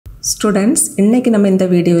Students, இன்னைக்கு நம்ம இந்த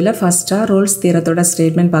வீடியோல ஃபர்ஸ்டா ரோல்ஸ் தியரத்தோட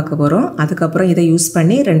ஸ்டேட்மென்ட் பார்க்க போறோம். அதுக்கு அப்புறம் இதை யூஸ்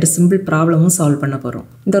பண்ணி ரெண்டு சிம்பிள் ப்ராப்ளமும் சால்வ் பண்ண போறோம்.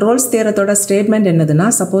 இந்த ரோல்ஸ் தியரத்தோட ஸ்டேட்மென்ட் என்னதுன்னா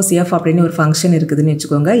சப்போஸ் f அப்படினு ஒரு ஃபங்க்ஷன் இருக்குதுன்னு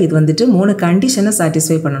வெச்சுக்கோங்க. இது வந்துட்டு மூணு கண்டிஷனை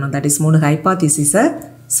satisfy பண்ணனும். That is மூணு ஹைபோதீசிஸை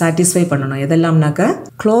satisfy பண்ணனும். எதெல்லாம்னாக்க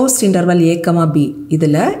closed interval a, b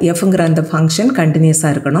இதுல fங்கற அந்த ஃபங்க்ஷன் கண்டினியூஸா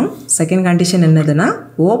இருக்கணும். செகண்ட் கண்டிஷன் என்னதுன்னா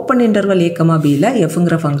ஓபன் இன்டர்வல் a, b ல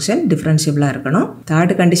fங்கற ஃபங்க்ஷன் டிஃபரன்ஷியபிளா இருக்கணும்.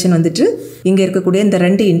 தேர்ட் கண்டிஷன் வந்துட்டு இங்க இருக்கக்கூடிய இந்த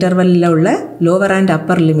ரெண்டு இன்டர்வல்ல உள்ள லோவர் அண்ட்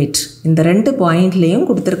அப்பர் லிமிட் இந்த ரெண்டு பாயிண்ட்லயும்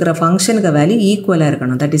கொடுத்திருக்கிற ஃபங்க்ஷனுக்கு வேல்யூ ஈக்குவலா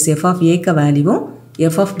இருக்கணும். That is f of a க்கு வேல்யூவும்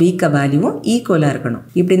f of b க்கு வேல்யூவும் ஈக்குவலா இருக்கணும்.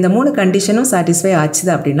 இப்படி இந்த மூணு கண்டிஷனும் satisfy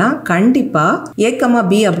ஆச்சுது அப்படினா கண்டிப்பா a,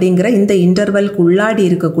 b அப்படிங்கற இந்த இன்டர்வல்க்கு உள்ளாடி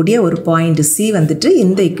இருக்கக்கூடிய ஒரு பாயிண்ட் c வந்துட்டு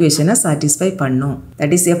இந்த ஈக்குவேஷனை satisfy பண்ணும்.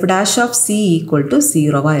 That is f dash of c equal to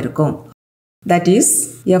 0 இருக்கும். That is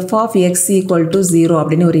f of x equal to 0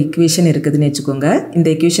 அப்படினு ஒரு ஈக்குவேஷன் இருக்குதுன்னு வெச்சுக்கோங்க. இந்த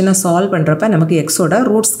ஈக்குவேஷனை சால்வ் பண்றப்ப நமக்கு x ஓட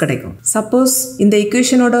ரூட்ஸ் கிடைக்கும். சப்போஸ் இந்த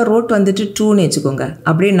ஈக்குவேஷனோட ரூட் வந்துட்டு 2 னு வெச்சுக்கோங்க.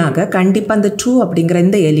 அப்படினாக்க கண்டிப்பா அந்த 2 அப்படிங்கற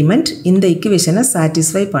இந்த எலிமெண்ட் இந்த ஈக்குவேஷனை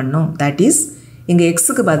satisfy பண்ணும். That is இங்க x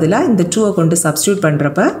க்கு பதிலா இந்த 2 கொண்டு சப்ஸ்டிட்யூட்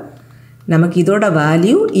பண்றப்ப நமக்கு இதோட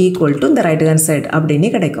வேல்யூ ஈக்குவல் டு இந்த ரைட் ஹேண்ட் சைடு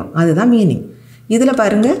அப்படினே கிடைக்கும். அதுதான் மீனிங். இதுல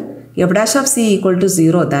பாருங்க f dash of c equal to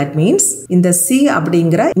 0 that means இந்த c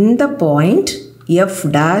அப்படிங்கற இந்த point f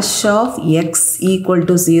dash of x equal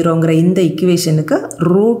to 0ங்கற இந்த ஈக்குவேஷனுக்கு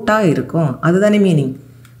ரூட்டா இருக்கும். அதுதானே மீனிங்.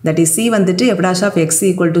 That is c வந்துட்டு f dash of x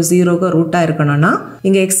equal to 0 க்கு ரூட்டா இருக்கணும்னா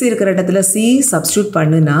இங்க x இருக்கிற இடத்துல c சப்ஸ்டிட்யூட்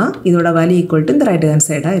பண்ணுனா இதோட வேல்யூ ஈக்குவல் டு இந்த ரைட் ஹேண்ட்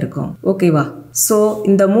சைடா இருக்கும். ஓகேவா? சோ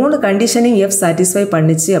இந்த மூணு கண்டிஷனையும் f satisfy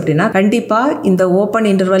பண்ணிச்சு அப்படினா கண்டிப்பா இந்த ஓபன்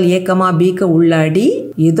இன்டர்வல் a, b க்கு உள்ளாடி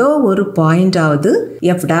ஏதோ ஒரு பாயிண்ட் ஆவது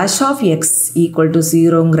f dash of x equal to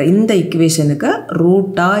 0ங்கற இந்த ஈக்குவேஷனுக்கு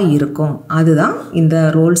ரூட்டா இருக்கும். அதுதான் இந்த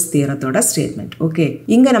ரோல்ஸ் தியரத்தோட ஸ்டேட்மென்ட். ஓகே.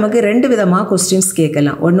 இங்க நமக்கு ரெண்டு விதமா क्वेश्चंस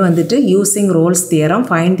கேட்கலாம். ஒன்னு வந்துட்டு using Rolle's theorem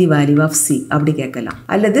find the value of c அப்படி கேட்கலாம்.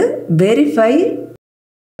 அல்லது verify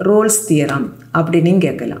Rolle's theorem அப்படினு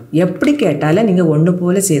கேட்கலாம். எப்படி கேட்டாலும் நீங்க ஒண்ணு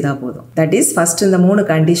போல செய்தா போதும். That is first இந்த மூணு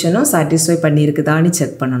கண்டிஷனும் satisfy பண்ணிருக்குதான்னு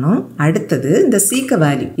செக் பண்ணனும். அடுத்து இந்த c க்கு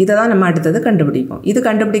வேல்யூ இத தான் நம்ம அடுத்து கண்டுபிடிப்போம். இது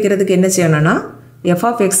கண்டுபிடிக்கிறதுக்கு என்ன செய்யணும்னா f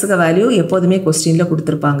of x க்கு வேல்யூ எப்போதுமே क्वेश्चनல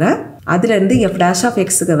கொடுத்திருப்பாங்க. அதில இருந்து f dash of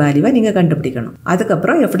x க்கு வேல்யூவை நீங்க கண்டுபிடிக்கணும். அதுக்கு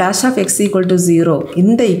அப்புறம் f dash of x equal to 0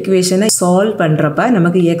 இந்த ஈக்குவேஷனை சால்வ் பண்றப்ப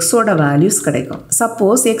நமக்கு x ஓட வேல்யூஸ் கிடைக்கும்.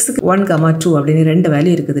 சப்போஸ் x க்கு 1, 2 அப்படினு ரெண்டு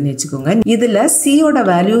வேல்யூ இருக்குதுன்னு வெச்சுக்கோங்க. இதுல c ஓட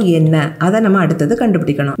வேல்யூ என்ன அத நம்ம அடுத்து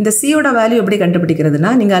கண்டுபிடிக்கணும். இந்த c ஓட வேல்யூ எப்படி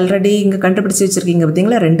கண்டுபிடிக்கிறதுனா நீங்க ஆல்ரெடி இங்க கண்டுபிடிச்சு வச்சிருக்கீங்க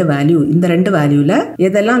பாத்தீங்களா ரெண்டு வேல்யூ. இந்த ரெண்டு வேல்யூல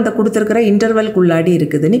எதெல்லாம் அந்த கொடுத்திருக்கிற இன்டர்வல்க்கு உள்ளாடி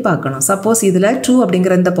இருக்குதுன்னு பார்க்கணும். சப்போஸ் இதுல 2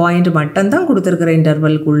 அப்படிங்கற இந்த பாயிண்ட் மட்டும் தான் கொடுத்திருக்கிற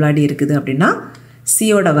இன்டர்வல்க்கு உள்ளாடி இருக்குது அப்படினா c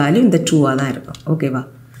ஓட வேல்யூ இந்த 2 தான் இருக்கும். ஓகேவா?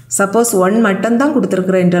 சப்போஸ் 1 மட்டும் தான்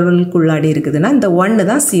கொடுத்திருக்கிற இன்டர்வல்க்கு உள்ளாடி இருக்குதுன்னா இந்த 1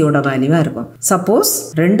 தான் c ஓட வேல்யூவா இருக்கும். சப்போஸ்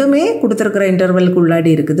ரெண்டுமே கொடுத்திருக்கிற இன்டர்வல்க்கு உள்ளாடி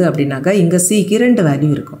இருக்குது அப்படினாக்க இங்க c க்கு ரெண்டு வேல்யூ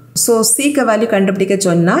இருக்கும். சோ c க்கு வேல்யூ கண்டுபிடிக்க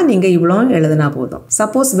சொன்னா நீங்க இவ்ளோ எழுதுனா போதும்.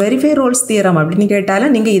 சப்போஸ் வெரிஃபை ரோல்ஸ் தியரம் அப்படினு கேட்டால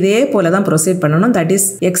நீங்க இதே போல தான் ப்ரோசீட் பண்ணனும். தட் இஸ்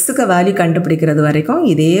x க்கு வேல்யூ கண்டுபிடிக்கிறது வரைக்கும்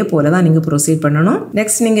இதே போல தான் நீங்க ப்ரோசீட் பண்ணனும்.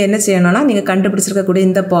 நெக்ஸ்ட் நீங்க என்ன செய்யணும்னா நீங்க கண்டுபிடிச்சிருக்க கூடிய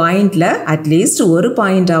இந்த பாயிண்ட்ல அட்லீஸ்ட் ஒரு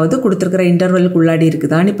பாயிண்ட் ஆவது கொடுத்திருக்கிற இன்டர்வல்க்கு உள்ளாடி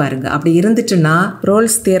இருக்குதான்னு பாருங்க. அப்படி இருந்துச்சுனா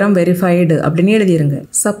ரோல்ஸ் வெரிஃபைடு அப்படினு எழுதிருங்க.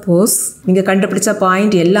 சப்போஸ் நீங்க கண்டுபிடிச்ச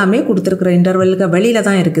பாயிண்ட் எல்லாமே கொடுத்திருக்கிற இன்டர்வல்க்கு வெளியில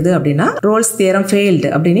தான் இருக்குது அப்படினா ரோல்ஸ் தியரம் ஃபெயில்ட்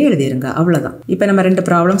அப்படினு எழுதிருங்க. அவ்வளவுதான். இப்போ நம்ம ரெண்டு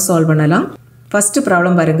ப்ராப்ளம் சால்வ் பண்ணலாம். ஃபர்ஸ்ட்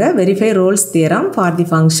ப்ராப்ளம் பாருங்க. Verify Rolle's theorem for the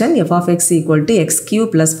function f of x equal to x³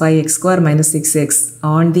 + 5x² - 6x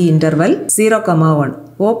on the interval 0, 1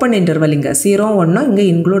 open interval இங்க 0, 1 இங்க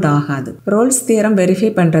இன்க்ளூட் ஆகாது. ரோல்ஸ் தியரம்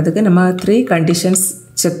வெரிஃபை பண்றதுக்கு நம்ம 3 கண்டிஷன்ஸ்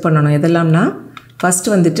செக் பண்ணனும். எதெல்லாம்னா ஃபர்ஸ்ட்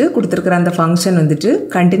வந்துட்டு கொடுத்திருக்கிற அந்த ஃபங்க்ஷன் வந்துட்டு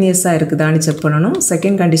கண்டினியூஸா இருக்குதான்னு செக் பண்ணனும்.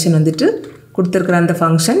 செகண்ட் கண்டிஷன் வந்துட்டு கொடுத்திருக்கிற அந்த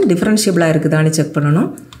ஃபங்க்ஷன் டிஃபரன்ஷியபிளா இருக்குதான்னு செக் பண்ணனும்.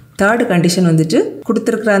 தேர்ட் கண்டிஷன் வந்துட்டு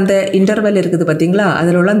கொடுத்திருக்கிற அந்த இன்டர்வல் இருக்குது பாத்தீங்களா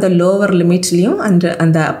அதில உள்ள அந்த லோவர் லிமிட்லயும்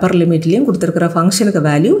அந்த அப்பர் லிமிட்லயும் கொடுத்திருக்கிற ஃபங்க்ஷனுக்கு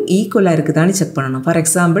வேல்யூ ஈக்குவலா இருக்குதான்னு செக் பண்ணனும். ஃபார்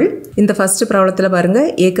எக்ஸாம்பிள் இந்த ஃபர்ஸ்ட் ப்ராப்ளத்துல பாருங்க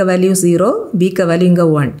a க்கு வேல்யூ 0, b க்கு வேல்யூ இங்க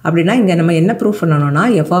 1. அப்படினா இங்க நம்ம என்ன ப்ரூஃப் பண்ணனும்னா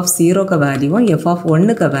f of 0 க்கு வேல்யூவும் f of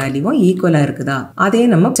 1 க்கு வேல்யூவும் ஈக்குவலா இருக்குதா அதே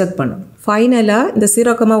நம்ம செக் பண்ணனும். ஃபைனலா இந்த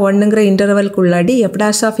 0, 1ங்கற இன்டர்வல்க்கு உள்ளாடி f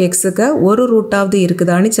dash of x க்கு ஒரு ரூட்டாவது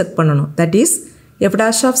இருக்குதான்னு செக் பண்ணனும். That is f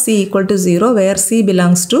dash of c equal to 0 where c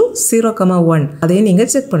belongs to 0, 1 அதை நீங்க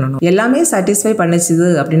செக் பண்ணனும். எல்லாமே satisfy பண்ணுச்சுது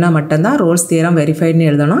அப்படினா மட்டும் தான் ரோல்ஸ் தியரம் வெரிஃபைட்னு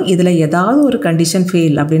எழுதணும். இதுல ஏதாவது ஒரு கண்டிஷன்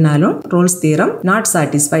ஃபெயில் அப்படினாலும் ரோல்ஸ் தியரம் not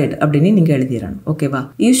satisfied அப்படினு நீங்க எழுதிரணும். ஓகேவா?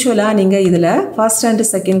 யூசுவலா நீங்க இதுல ஃபர்ஸ்ட் அண்ட்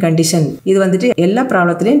செகண்ட் கண்டிஷன் இது வந்துட்டு எல்லா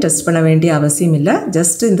ப்ராப்ளத்திலயும் டெஸ்ட் பண்ண வேண்டிய அவசியம் இல்ல.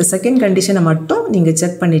 ஜஸ்ட் இந்த செகண்ட் கண்டிஷனை மட்டும் நீங்க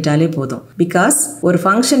செக் பண்ணிட்டாலே போதும். பிகாஸ் ஒரு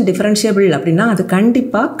ஃபங்க்ஷன் டிஃபரன்ஷியபிள் அப்படினா அது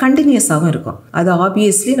கண்டிப்பா கண்டினியூஸாவும் இருக்கும். அது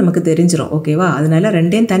ஆப்வியஸ்லி நமக்கு தெரிஞ்சிரும். ஓகேவா? அதனால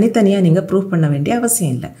ரெண்டையும் தனித்தனியாக நீங்கள் ப்ரூவ் பண்ண வேண்டிய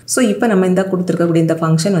அவசியம் இல்லை. ஸோ இப்போ நம்ம இந்த கொடுத்துருக்கக்கூடிய இந்த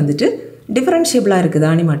ஃபங்க்ஷன் வந்துட்டு டிஃபரன்ஷியபிளாக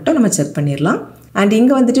இருக்குதான்னு மட்டும் நம்ம செக் பண்ணிடலாம். அண்ட்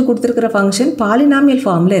இங்கே வந்துட்டு கொடுத்துருக்கிற ஃபங்க்ஷன் பாலினாமியல்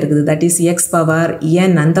ஃபார்மில் இருக்குது. That is X power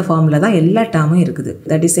n அந்த ஃபார்மில் தான் எல்லா டேர்மும் இருக்குது.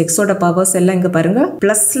 தட் இஸ் எக்ஸோட பவர்ஸ் எல்லாம் இங்கே பாருங்கள்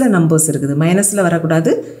ப்ளஸில் நம்பர்ஸ் இருக்குது, மைனஸில்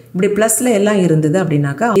வரக்கூடாது. இப்படி ப்ளஸில் எல்லாம் இருந்தது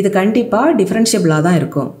அப்படின்னாக்கா இது கண்டிப்பாக டிஃபரன்ஷியபிளாக தான்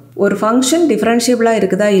இருக்கும். ஒரு ஃபங்க்ஷன் டிஃபரன்ஷியபிளாக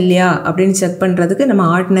இருக்குதா இல்லையா அப்படின்னு செக் பண்ணுறதுக்கு நம்ம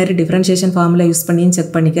ஆர்டினரி டிஃபரன்ஷியேஷன் ஃபார்முலா யூஸ் பண்ணியும்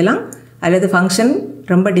செக் பண்ணிக்கலாம். அல்லது ஃபங்க்ஷன்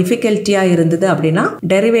ரொம்ப டிஃபிகல்ட்டியாக இருந்தது அப்படின்னா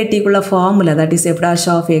டெரிவேட்டிவ்குள்ள formula that is F dash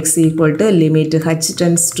of X equal to limit H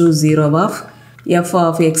tends to 0 of f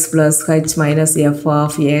of x plus h minus f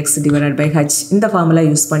of x divided by h இந்த formula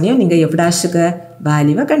use பண்ணியும் நீங்கள் f டாஷுக்கு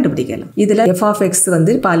வேல்யூவை கண்டுபிடிக்கலாம். இதில் f of x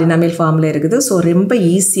வந்து polynomial ஃபார்மில் இருக்குது. So ரொம்ப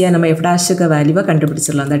ஈஸியாக நம்ம f டாஷுக்கு வேல்யூவை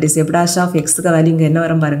கண்டுபிடிச்சிடலாம். That is f dash of எக்ஸுக்கு வேல்யூ இங்கே என்ன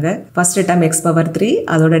வரும் பாருங்க. ஃபர்ஸ்ட் டைம் x பவர் 3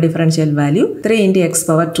 அதோட differential value 3 into x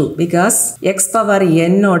power 2 because x power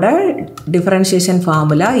என்னோட differentiation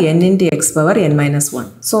formula n into x power n minus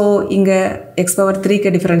 1. So இங்கே x power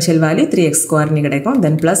 3க்கு differential value 3x ஸ்கொயர்னு கிடைக்கும்.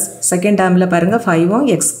 தென் ப்ளஸ் செகண்ட் டைமில் பாருங்க 5ம்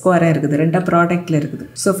x ஸ்கொயராக இருக்குது, ரெண்டா ப்ராடக்ட்ல இருக்குது.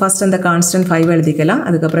 ஸோ ஃபர்ஸ்ட் அந்த கான்ஸ்டன்ட் 5 எழுதிக்கலாம்.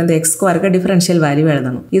 அதுக்கப்புறம் இந்த x ஸ்கொயருக்கு டிஃபரன்ஷியல் வேல்யூ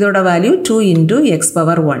எழுதணும். இதோட value 2 into x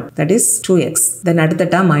power 1 that is 2x. then அடுத்த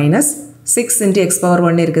term minus 6 into x power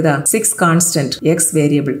 1 இருக்குதா, 6 constant x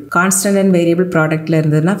variable. constant and variable productல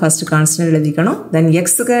இருந்ததுன்னா first constant எழுதிக்கணும். then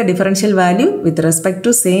x க்கு differential value with respect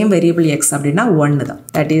to same variable x அப்படின்னா 1 தான்.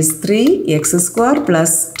 that is 3x square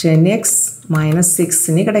plus 10x minus 6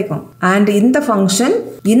 னு கிடைக்கும். and இந்த function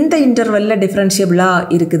இந்த இன்டர்வல்ல டிஃபரன்ஷியபிளா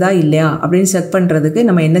இருக்குதா இல்லையா அப்படின்னு செக் பண்றதுக்கு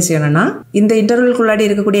நம்ம என்ன செய்யணும்னா இந்த இன்டர்வல்குள்ளாடி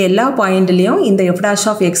இருக்கக்கூடிய எல்லா பாயிண்ட்லயும் இந்த f dash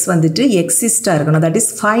of x வந்துட்டு எக்ஸிஸ்டா இருக்கணும். தட் இஸ்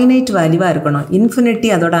ஃபைனைட் வேல்யூவா இருக்கணும்.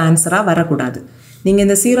 இன்ஃபினிட்டி அதோட ஆன்சரா வரக்கூடாது. நீங்க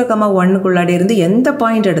இந்த 0,1க்குள்ளாடி இருந்து எந்த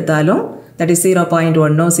பாயிண்ட் எடுத்தாலும் தட் இஸ்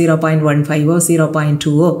 0.1 0.15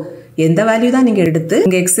 0.2 எந்த வேல்யூ தான் நீங்கள் எடுத்து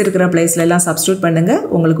இங்கே எக்ஸ் இருக்கிற பிளேஸ்ல எல்லாம் சப்ஸ்டியூட் பண்ணுங்க,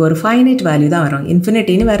 உங்களுக்கு ஒரு ஃபைனைட் வேல்யூ தான் வரும்,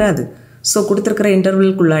 இன்ஃபினிட்டின்னு வராது. ஸோ கொடுத்துருக்கிற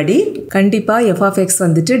இன்டர்வல்குள்ளாடி கண்டிப்பாக எஃப் ஆஃப் எக்ஸ்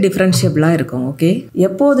வந்துட்டு டிஃப்ரென்ஷியபிளாக இருக்கும். ஓகே,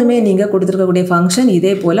 எப்போதுமே நீங்கள் கொடுத்துருக்கக்கூடிய ஃபங்க்ஷன்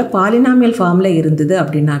இதே போல் பாலினாமியல் ஃபார்மில் இருந்தது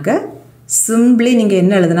அப்படின்னாக்க சிம்பிளி நீங்கள்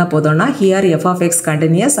என்ன எழுதுனா போதும்னா here F of X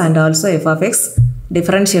continuous and also F of X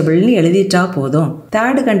டிஃபரன்ஷியபிள்னு எழுதிட்டா போதும்.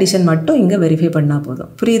 தேர்டு கண்டிஷன் மட்டும் இங்கே வெரிஃபை பண்ணால்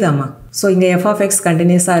போதும். புரியுதாம்மா? ஸோ இங்கே எஃப் ஆஃப் எக்ஸ்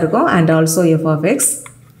கண்டினியூஸாக இருக்கும் and also F of X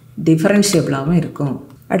டிஃபரன்ஷியபிளாகவும் இருக்கும்.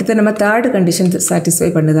 அடுத்து நம்ம தேர்டு கண்டிஷன் சாட்டிஸ்ஃபை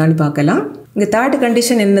பண்ணுதான்னு பார்க்கலாம். இங்கே தேர்ட்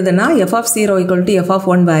கண்டிஷன் என்னதுன்னா F of 0 equal to F of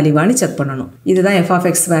 1 வேல்யூவானு check பண்ணணும். இதுதான் F of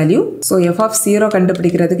X value. So F of 0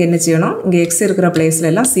 கண்டுபிடிக்கிறதுக்கு என்ன செய்யணும், இங்கே எக்ஸ் இருக்கிற பிளேஸ்ல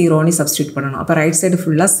எல்லாம் 0னு சப்ஸ்டியூட் பண்ணணும். அப்போ ரைட் சைடு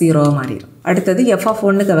ஃபுல்லாக 0 மாறிடும். அடுத்தது எஃப் ஆஃப்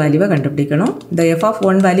 1க்கு வேல்யூவை கண்டுபிடிக்கணும். இந்த எஃப் ஆஃப்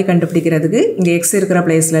 1 வேல்யூ கண்டுபிடிக்கிறதுக்கு இங்கே எக்ஸ் இருக்கிற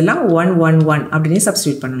பிளேஸ்ல எல்லாம் 1 1 1 அப்படின்னு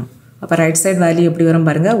சப்ஸ்டியூட் பண்ணணும். அப்போ ரைட் சைடு வேல்யூ எப்படி வரும்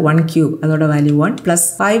பாருங்க, 1 cube அதோட value 1 plus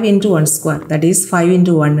 5 into 1 square that is 5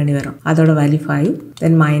 into 1 வரும், அதோட வேல்யூ 5.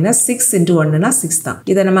 தென் மைனஸ் 6 into 1னா 6 தான்.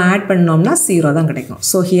 இதை நம்ம ஆட் பண்ணோம்னா 0 தான் கிடைக்கும்.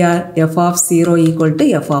 So here F of 0 equal to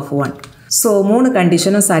F of 1. So 3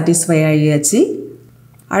 கண்டிஷனும் satisfy ஆகியாச்சு.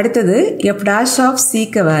 அடுத்தது எஃப் டேஷ் ஆஃப்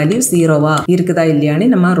சிக்கு வேல்யூ 0வா இருக்குதா இல்லையான்னு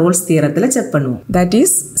நம்ம ரோல்ஸ் தியரத்தில் செக் பண்ணுவோம். தட்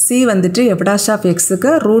இஸ் சி வந்துட்டு எஃப் டேஷ் ஆஃப்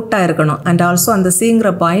எக்ஸுக்கு ரூட்டாக இருக்கணும் அண்ட் ஆல்சோ அந்த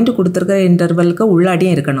சிங்கிற பாயிண்ட் கொடுத்துருக்க இன்டர்வலுக்கு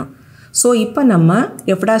உள்ளாடியும் இருக்கணும். ஸோ இப்போ நம்ம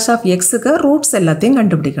எஃப் டேஷ் ஆஃப் எக்ஸுக்கு ரூட்ஸ் எல்லாத்தையும்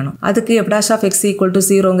கண்டுபிடிக்கணும். அதுக்கு F dash of X equal to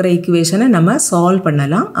 0ங்கிற ஈக்குவேஷனை நம்ம சால்வ்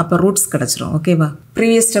பண்ணலாம். அப்போ ரூட்ஸ் கிடச்சிரும். ஓகேவா?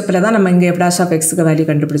 ப்ரீவியஸ் ஸ்டெப்பில் தான் நம்ம இங்கே எஃப் டேஷ் ஆஃப் எக்ஸுக்கு value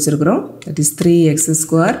கண்டுபிடிச்சிருக்கிறோம். That is 3x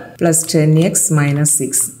square plus 10x minus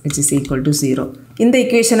 6 which is equal to 0. இந்த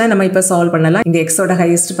ஈக்குவேஷனை நம்ம இப்போ சால்வ் பண்ணலாம். இங்கே எக்ஸோட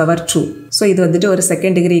ஹையஸ்ட் பவர் 2. ஸோ இது வந்துட்டு ஒரு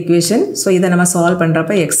செகண்ட் டிகிரி ஈக்குவேஷன். ஸோ இதை நம்ம சால்வ்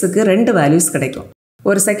பண்ணுறப்ப எக்ஸுக்கு 2 வேல்யூஸ் கிடைக்கும்.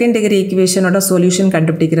 ஒரு செகண்ட் டிகிரி ஈக்குவேஷனோட சொல்யூஷன்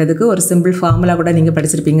கண்டுபிடிக்கிறதுக்கு ஒரு சிம்பிள் ஃபார்முலா கூட நீங்கள்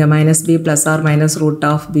படிச்சிருப்பீங்க. -b plus R minus root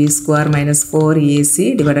of b square minus 4ac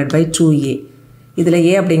divided by 2a. இதில்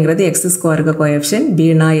a அப்படிங்கிறது எக்ஸ் ஸ்கொயருக்கு கோஎஃபிஷியன்ட்,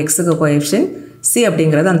 bனா எக்ஸுக்கு கோஎஃபிஷியன்ட், c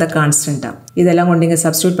அப்படிங்கிறது அந்த கான்ஸ்டன்ட்டாக. இதெல்லாம் கொண்டு நீங்கள்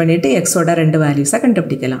சப்ஸ்டியூட் பண்ணிவிட்டு எக்ஸோட 2 வேல்யூஸை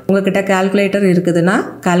கண்டுபிடிக்கலாம். உங்ககிட்ட கால்குலேட்டர் இருக்குதுன்னா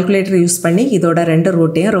கால்குலேட்டர் யூஸ் பண்ணி இதோட 2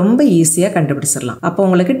 ரூட்டையும் ரொம்ப ஈஸியாக கண்டுபிடிச்சிடலாம். அப்போ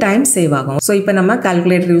உங்களுக்கு டைம் சேவ் ஆகும். ஸோ இப்போ நம்ம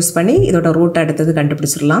கால்குலேட்டர் யூஸ் பண்ணி இதோட ரூட் அடுத்தது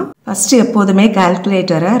கண்டுபிடிச்சிடலாம். ஃபஸ்ட்டு எப்போதுமே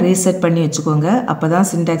கால்குலேட்டரை ரீசெட் பண்ணி வச்சுக்கோங்க. அப்போ தான்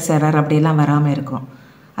சின்டாக்ஸ் எரர் அப்படியெல்லாம் வராமல் இருக்கும்.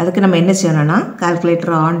 அதுக்கு நம்ம என்ன செய்யணும்னா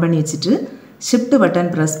கால்குலேட்டரை ஆன் பண்ணி வச்சுட்டு ஷிஃப்ட்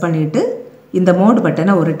பட்டன் ப்ரெஸ் பண்ணிவிட்டு இந்த மோட்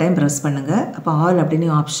பட்டனை ஒரு டைம் ப்ரெஸ் பண்ணுங்கள். அப்போ ஆல் அப்படின்னு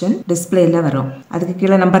ஆப்ஷன் டிஸ்பிளேயில் வரும். அதுக்கு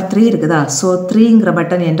கீழே நம்பர் 3 இருக்குதா, ஸோ 3ங்கிற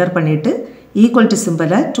பட்டன் என்டர் பண்ணிவிட்டு ஈக்குவல் டு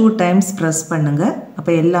சிம்பிளை 2 டைம்ஸ் ப்ரெஸ் பண்ணுங்கள்.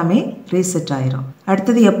 அப்போ எல்லாமே ரீசெட் ஆயிரும்.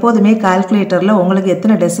 அடுத்தது எப்போதுமே கால்குலேட்டரில் உங்களுக்கு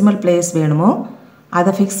எத்தனை டெசிமல் பிளேஸ் வேணுமோ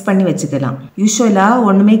அதை ஃபிக்ஸ் பண்ணி வச்சுக்கலாம். யூஸ்வலாக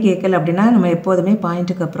ஒன்றுமே கேட்கல அப்படின்னா நம்ம எப்போதுமே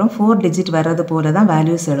பாயிண்ட்டுக்கு அப்புறம் 4 டிஜிட் வர்றது போல தான்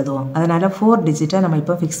வேல்யூஸ் எழுதுவோம். அதனால் 4 டிஜிட்டை நம்ம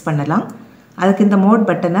இப்போ ஃபிக்ஸ் பண்ணலாம். அதுக்கு இந்த மோட்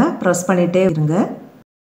பட்டனை ப்ரெஸ் பண்ணிகிட்டே இருங்க.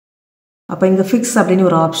 அப்போ இங்கே ஃபிக்ஸ் அப்படின்னு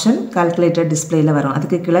ஒரு ஆப்ஷன் கால்குலேட்டர் டிஸ்பிளேயில் வரும்.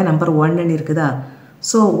 அதுக்கு கீழே நம்பர் 1ன்னு இருக்குதா.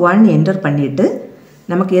 ஸோ 1 என்டர் பண்ணிவிட்டு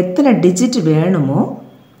நமக்கு எத்தனை டிஜிட் வேணுமோ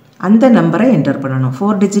அந்த நம்பரை என்டர் பண்ணணும்.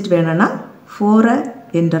 4 டிஜிட் வேணும்னா 4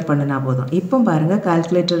 என்டர் பண்ணினா போதும். இப்போ பாருங்கள்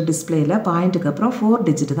கால்குலேட்டர் டிஸ்பிளேயில் பாயிண்ட்டுக்கு அப்புறம் 4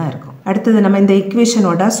 டிஜிட் தான் இருக்கும். அடுத்தது நம்ம இந்த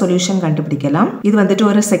ஈக்குவேஷனோட சொல்யூஷன் கண்டுபிடிக்கலாம். இது வந்துட்டு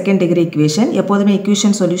ஒரு செகண்ட் டிகிரி ஈக்குவேஷன். எப்போதுமே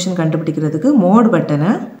ஈக்குவேஷன் சொல்யூஷன் கண்டுபிடிக்கிறதுக்கு மோட்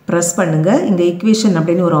பட்டனை ப்ரெஸ் பண்ணுங்கள். இங்கே ஈக்குவேஷன்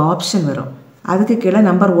அப்படின்னு ஒரு ஆப்ஷன் வரும். அதுக்கு கீழே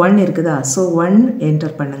நம்பர் 1 இருக்குதா. ஸோ 1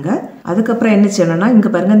 என்டர் பண்ணுங்கள். அதுக்கப்புறம் என்ன செய்யணும்னா இங்கே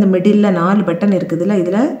பாருங்கள் இந்த மிடில் 4 பட்டன் இருக்குதுல்ல,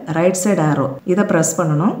 இதில் ரைட் சைடு ஆரோ இதை ப்ரெஸ்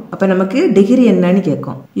பண்ணணும். அப்போ நமக்கு டிகிரி என்னன்னு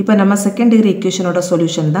கேட்கும். இப்போ நம்ம செகண்ட் டிகிரி ஈக்குவேஷனோட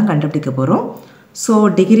சொல்யூஷன் தான் கண்டுபிடிக்க போகிறோம். ஸோ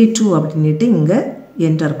டிகிரி 2 அப்படின்ட்டு இங்கே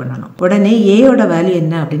என்டர் பண்ணணும். உடனே ஏயோட வேல்யூ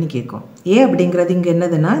என்ன அப்படின்னு கேட்கும். ஏ அப்படிங்கிறது இங்கே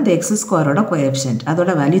என்னதுன்னா இந்த எக்ஸ் ஸ்கொயரோட கோஎஃபிஷியன்ட்,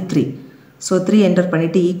 அதோட வேல்யூ 3. ஸோ 3 என்டர்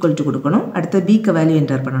பண்ணிவிட்டு ஈக்குவல் டு கொடுக்கணும். அடுத்து பிக்கு வேல்யூ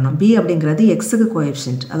என்டர் பண்ணணும். பி அப்படிங்கிறது எக்ஸுக்கு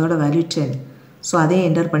கோஎஃபிஷியன்ட், அதோட வேல்யூ 10. ஸோ அதையும்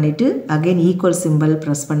என்டர் பண்ணிவிட்டு அகெயின் ஈக்குவல் சிம்பிள்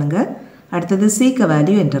ப்ரெஸ் பண்ணுங்கள். அடுத்தது சிக்கு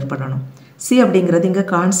வேல்யூ என்டர் பண்ணணும். சி அப்படிங்கிறது இங்கே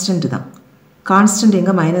கான்ஸ்டன்ட் தான். கான்ஸ்டன்ட்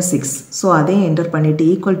இங்கே -6. ஸோ அதையும் என்டர் பண்ணிவிட்டு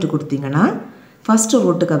ஈக்குவல் டு கொடுத்தீங்கன்னா ஃபஸ்ட்டு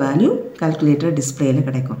ரூட்டுக்கு வேல்யூ கால்குலேட்டர் டிஸ்பிளேயில்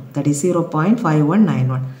கிடைக்கும். That is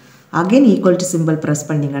 0.5191. Again equal to simple press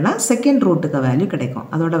பண்ணிங்கன்னா செகண்ட் ரூட்டுக்கு வேல்யூ கிடைக்கும்.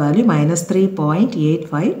 அதோட வேல்யூ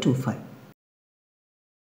 -3.8525.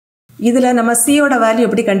 இதில் நம்ம சியோட வேல்யூ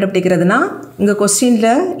எப்படி கண்டுபிடிக்கிறதுனா இங்கே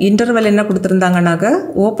கொஸ்டினில் இன்டர்வல் என்ன கொடுத்துருந்தாங்கன்னாக்க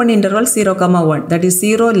open interval 0,1 that is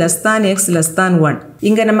 0 x <1.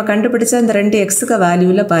 இங்கே நம்ம கண்டுபிடிச்ச இந்த 2 எக்ஸுக்கு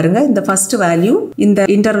வேல்யூவில் பாருங்கள் இந்த ஃபர்ஸ்ட் வேல்யூ இந்த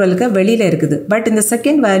இன்டர்வலுக்கு வெளியில் இருக்குது. பட் இந்த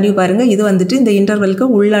செகண்ட் வேல்யூ பாருங்கள் இது வந்துட்டு இந்த இன்டர்வலுக்கு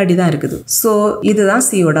உள்ளாடி தான் இருக்குது. ஸோ இதுதான்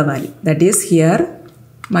சியோட value. That is here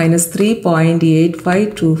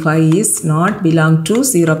 -3.8525 is not belong to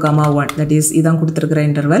 0,1. that is இதான் கொடுத்துருக்கிற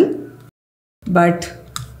interval. But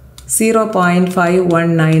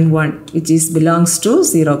 0.5191 which is belongs to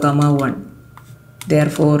 0,1.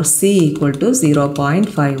 therefore C equal to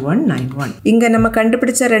 0.5191. இங்கே நம்ம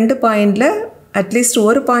கண்டுபிடிச்ச 2 பாயிண்டில் அட்லீஸ்ட்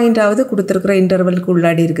ஒரு பாயிண்டாவது கொடுத்துருக்கிற இன்டர்வலுக்கு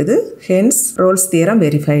உள்ளாடி இருக்குது. Hence Rolle's theorem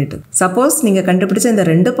verified. Suppose நீங்கள் கண்டுபிடிச்ச இந்த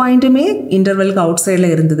 2 பாயிண்ட்டுமே இன்டர்வலுக்கு அவுட் சைடில்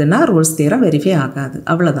இருந்ததுன்னா ரோல்ஸ் தியரம் வெரிஃபை ஆகாது.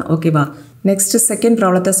 அவ்வளோதான். ஓகேவா. நெக்ஸ்ட் செகண்ட்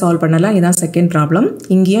ப்ராப்ளத்தை சால்வ் பண்ணலாம். இதான் செகண்ட் ப்ராப்ளம்.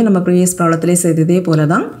 இங்கேயும் நம்ம ப்ரீவியஸ் ப்ராப்ளத்திலே செய்ததே போல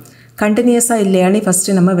தான். கண்டினியூஸாக இல்லையான்னு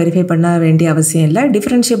ஃபஸ்ட்டு நம்ம வெரிஃபை பண்ண வேண்டிய அவசியம் இல்லை.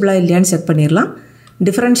 டிஃப்ரென்ஷியபிளாக இல்லையான்னு செக் பண்ணிடலாம்.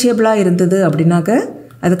 டிஃப்ரென்ஷியபிளாக இருந்தது அப்படின்னாக்க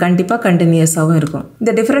அது கண்டிப்பாக கண்டினியூஸாகவும் இருக்கும்.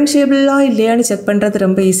 இந்த டிஃப்ரென்ஷியபிளாக இல்லையான்னு செக் பண்ணுறது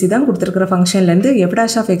ரொம்ப ஈஸி தான். கொடுத்துருக்கிற ஃபங்க்ஷன்லேருந்து f'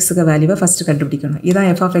 வேல்யூவை ஃபஸ்ட்டு கண்டுபிடிக்கணும். இதுதான்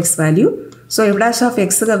f(x) value. So f'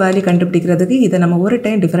 value கண்டுபிடிக்கிறதுக்கு இதை நம்ம ஒரு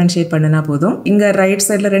டைம் டிஃப்ரென்ஷியேட் பண்ணினா போதும். இங்கே ரைட்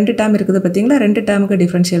சைடில் 2 டேர்ம் இருக்குது பார்த்தீங்களா. 2 டேர்முக்கு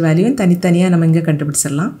டிஃப்ரென்ஷியல் வேல்யூவும் தனித்தனியாக நம்ம இங்கே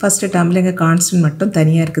கண்டுபிடிச்சிடலாம். ஃபஸ்ட்டு டேர்மில் இங்கே கான்ஸ்டன்ட் மட்டும்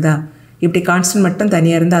தனியாக இருக்குதா. இப்படி கான்ஸ்டன்ட் மட்டும்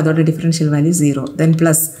தனியாக இருந்தால் அதோட டிஃப்ரென்ஷியல் வேல்யூ 0. தென்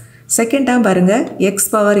ப்ளஸ் செகண்ட் டேர்ம் பாருங்கள்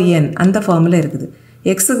x⁻n அந்த ஃபார்மில் இருக்குது.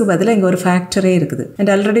 எக்ஸுக்கு பதிலாக இங்கே ஒரு ஃபேக்டரே இருக்குது.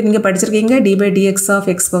 அண்ட் ஆல்ரெடி நீங்கள் படிச்சிருக்கீங்க d/dx of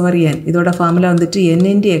x⁻n. இதோட ஃபார்முலா வந்துட்டு n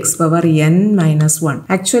 × x⁻n-1.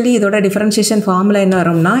 ஆக்சுவலி இதோட டிஃபரன்ஷியேஷன் ஃபார்முலா என்ன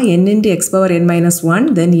வரும்னா n × x⁻n-1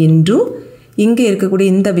 தென் இன்டூ இங்கே இருக்கக்கூடிய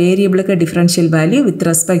இந்த வேரியபிளுக்கு differential value with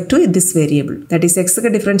respect to this variable. That is எக்ஸுக்கு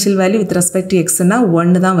differential value with respect to எக்ஸ்னா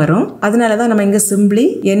 1 தான் வரும். அதனால தான் நம்ம இங்கே சிம்பிளி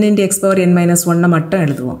n × x⁻n-1 மட்டும்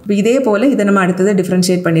எழுதுவோம். இதே போல் இதை நம்ம அடுத்தது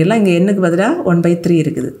டிஃபரன்ஷியேட் பண்ணிடலாம். இங்கே n-க்கு பதிலாக 1/3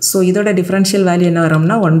 இருக்குது. ஸோ இதோட டிஃபரன்ஷியல் வேல்யூ என்ன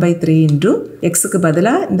வரும்னா 1/3 இன்டூ எக்ஸுக்கு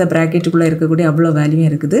பதிலாக இந்த ப்ராக்கெட்டுக்குள்ளே இருக்கக்கூடிய அவ்வளோ வேல்யூ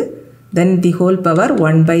இருக்குது. then the whole power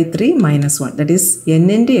 1/3 - 1 that is n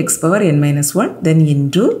 × x⁻n-1 then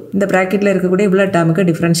into இந்த bracketல இருக்கக்கூடிய இவ்வளோ டேர்முக்கு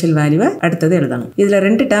டிஃபரன்ஷியல் வேல்யூவை அடுத்தது எழுதணும். இதில்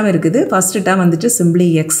 2 டேர்ம் இருக்குது. ஃபர்ஸ்ட் டேர்ம் வந்துட்டு சிம்பிளி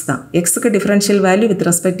x தான். எக்ஸுக்கு டிஃபரன்ஷியல் வேல்யூ வித்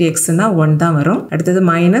ரெஸ்பெக்ட் எக்ஸ்னா 1 தான் வரும். அடுத்தது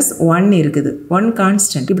 -1 இருக்குது. 1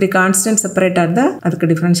 கான்ஸ்டன்ட். இப்படி கான்ஸ்டன்ட் செப்பரேட்டாக இருந்தால் அதுக்கு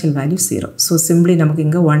டிஃபரன்ஷியல் வேல்யூ 0. ஸோ சிம்பிளி நமக்கு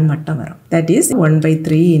இங்கே 1 மட்டும் வரும். தட் இஸ்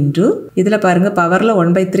 1/3 இன்டூ இதில் பாருங்கள் பவரில்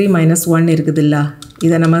 1/3 - 1 இருக்குது இல்லை.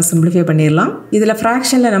 இதை நம்ம சிம்பிளிஃபை பண்ணிடலாம். இதில்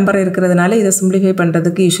ஃப்ராக்ஷனில் நம்பர் இருக்கிறதுனால இதை சிம்பிளிஃபை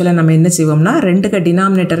பண்ணுறதுக்கு யூஸ்வலாக நம்ம என்ன செய்வோம்னா 2க்கு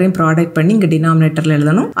டினாமினேட்டரையும் ப்ராடக்ட் பண்ணி இங்கே டினாமினேட்டரில்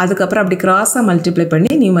எழுதணும். அதுக்கப்புறம் அப்படி கிராஸாக மல்டிப்ளை பண்ணி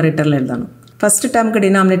நியூமரேட்டரில் எழுதணும். ஃபர்ஸ்ட் டேர்முக்கு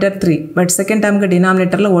டினாமினேட்டர் 3 பட் செகண்ட் டேர்முக்கு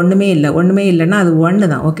டினாமினேட்டரில் ஒன்றுமே இல்லைன்னா அது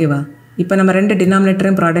 1 தான். ஓகேவா. இப்போ நம்ம 2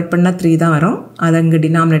 டினாமினேட்டரையும் ப்ராடக்ட் பண்ணால் 3 தான் வரும். அதை இங்கே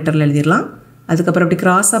டினாமினேட்டரில் எழுதிடலாம். அதுக்கப்புறம் அப்படி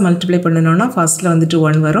கிராஸாக மல்டிப்ளை பண்ணணும்னா ஃபர்ஸ்ட்டில் வந்துட்டு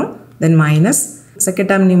 1 வரும். தென் மைனஸ் செகண்ட்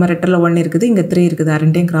டேர்ம் நியூமரேட்டரில் 1 இருக்குது, இங்கே 3 இருக்குது.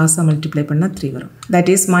 ரெண்டையும் கிராஸாக மல்டிப்ளை பண்ணால் 3 வரும். தட்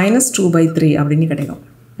இஸ் -2/3 அப்படின்னு கிடைக்கும்.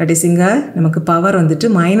 தட் இஸ் இங்கே நமக்கு பவர் வந்துட்டு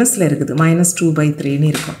மைனஸில் இருக்குது. -2/3ன்னு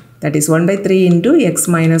இருக்கும். That is 1/3 into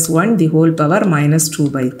x-1 the whole power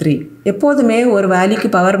 -2/3. எப்போதுமே ஒரு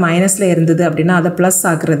வேல்யூக்கு பவர் மைனஸில் இருந்தது அப்படின்னா அதை ப்ளஸ்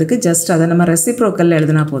ஆக்குறதுக்கு ஜஸ்ட் அதை நம்ம ரெசிப்ரோக்கல்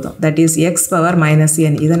எழுதினா போதும். That is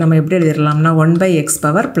x⁻n. இதை நம்ம எப்படி எழுதிடலாம்னா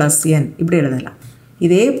 1/x⁻ + n இப்படி எழுதலாம்.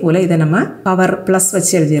 இதே போல் இதை நம்ம பவர் ப்ளஸ்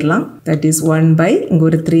வச்சு எழுதிடலாம். தட் இஸ் 1 இங்கே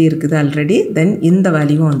ஒரு 3 இருக்குது ஆல்ரெடி. தென் இந்த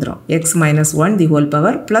வேல்யூவும் வந்துடும். x minus 1 the whole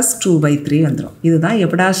power plus 2/3 வந்துடும். இதுதான்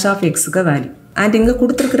f' ஆஃப் எக்ஸுக்கு வேல்யூ. அண்ட் இங்கே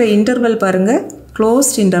கொடுத்துருக்கிற இன்டர்வல் பாருங்கள்,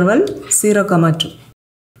 க்ளோஸ்ட் இன்டர்வல் 0,2.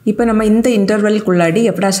 இப்போ நம்ம இந்த இன்டர்வல்குள்ளாடி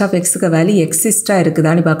f' ஆஃப் எக்ஸுக்கு வேல்யூ எக்ஸிஸ்டாக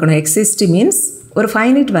இருக்குதான்னு பார்க்கணும். எக்ஸிஸ்ட் மீன்ஸ் ஒரு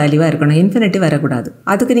ஃபைனைட் வேல்யூவாக இருக்கணும், இன்ஃபினிட்டி வரக்கூடாது.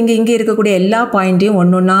 அதுக்கு நீங்கள் இங்கே இருக்கக்கூடிய எல்லா பாயிண்ட்டையும்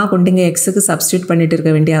ஒன்றா கொண்டு இங்கே எக்ஸுக்கு சப்ஸ்டியூட் பண்ணிட்டு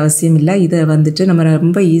இருக்க வேண்டிய அவசியம் இல்லை. இதை வந்துட்டு நம்ம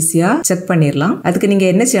ரொம்ப ஈஸியாக செக் பண்ணிடலாம். அதுக்கு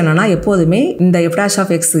நீங்கள் என்ன செய்யணும்னா, எப்போதுமே இந்த f'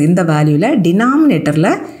 ஆஃப் எக்ஸ் இந்த வேல்யூவில்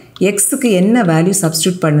டினாமினேட்டரில் எக்ஸுக்கு என்ன வேல்யூ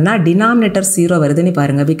சப்ஸ்டியூட் பண்ணுனா டினாமினேட்டர் 0 வருதுன்னு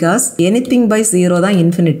பாருங்கள். பிகாஸ் எனிதிங் பை 0 தான்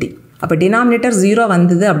இன்ஃபினிட்டி. அப்போ டினாமினேட்டர் 0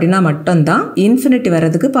 வந்தது அப்படின்னா மட்டும்தான் இன்ஃபினிட்டி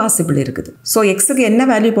வரதுக்கு பாசிபிள் இருக்குது. ஸோ எக்ஸுக்கு என்ன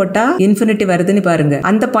வேல்யூ போட்டால் இன்ஃபினிட்டி வருதுன்னு பாருங்க.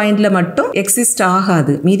 அந்த பாயிண்ட்ல மட்டும் எக்ஸிஸ்ட்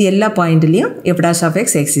ஆகாது, மீதி எல்லா பாயிண்ட்லையும் f' ஆஃப்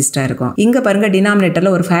எக்ஸ் எக்ஸிஸ்டாக இருக்கும். இங்கே பாருங்க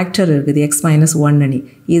டினாமினேட்டரில் ஒரு ஃபேக்டர் இருக்குது x மைனஸ் 1.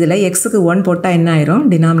 இதில் எக்ஸுக்கு 1 போட்டால் என்ன ஆயிரும்,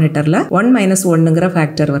 டினாமினேட்டரில் 1 மைனஸ் 1ங்கிற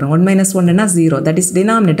ஃபேக்டர் வரும். 1 மைனஸ் 1னா 0, தட் இஸ்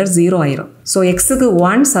டினாமினேட்டர் 0 ஆயிரும். ஸோ எக்ஸுக்கு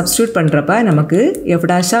 1 சப்ஸ்டியூட் பண்ணுறப்ப நமக்கு f'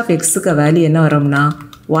 ஆஃப் எக்ஸுக்கு வேல்யூ என்ன வரும்னா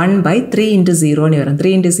 1/3 into 0 வரும்.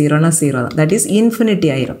 3 into 0னா 0 தான், தட் இஸ் இன்ஃபினிட்டி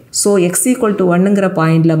ஆயிரும். ஸோ எக்ஸ் ஈக்குவல் டு 1ங்கிற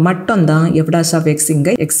பாயிண்ட்ல மட்டும் தான் f' ஆஃப் எக்ஸ்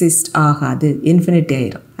இங்கே எக்ஸிஸ்ட் ஆகாது, இன்ஃபினிட்டி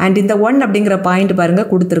ஆயிரும். அண்ட் இந்த 1 அப்படிங்கிற பாயிண்ட் பாருங்க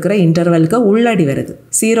கொடுத்துருக்கிற இன்டர்வலுக்கு உள்ளாடி வருது.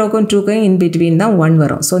 0க்கும் 2க்கும் இன் பிட்வீன் தான் 1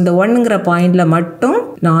 வரும். ஸோ இந்த 1ங்கிற பாயிண்ட்ல மட்டும்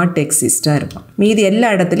நாட் எக்ஸிஸ்டாக இருக்கும். மீதி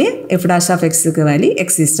எல்லா இடத்துலையும் f' ஆஃப் எக்ஸுக்கு வேல்யூ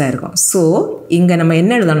எக்ஸிஸ்டாக இருக்கும். ஸோ இங்கே நம்ம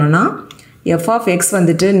என்ன எழுதணும்னா f ஆஃப் எக்ஸ்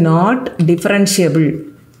வந்துட்டு not differentiable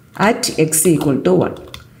at x equal to 1.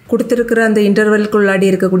 கொடுத்துருக்கிற அந்த இன்டர்வல்குள்ளாடி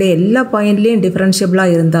இருக்கக்கூடிய எல்லா பாயிண்ட்லேயும்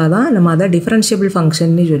டிஃபரன்ஷியபிளாக இருந்தால் தான் நம்ம அதை டிஃபரன்ஷியபிள்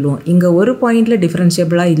ஃபங்க்ஷன்னு சொல்லுவோம். இங்கே ஒரு பாயிண்டில்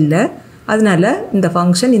டிஃபரன்ஷியபிளாக இல்லை, அதனால இந்த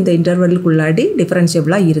ஃபங்க்ஷன் இந்த இன்டர்வல்குள்ளாடி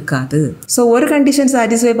டிஃபரன்ஷியபிளாக இருக்காது. ஸோ ஒரு கண்டிஷன்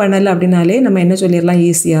சாட்டிஸ்ஃபை பண்ணலை அப்படின்னாலே நம்ம என்ன சொல்லிடலாம்,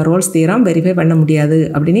 ஈஸியாக ரோல்ஸ் தியரம் வெரிஃபை பண்ண முடியாது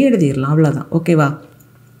அப்படின்னு எழுதிடலாம். அவ்வளோதான். ஓகேவா?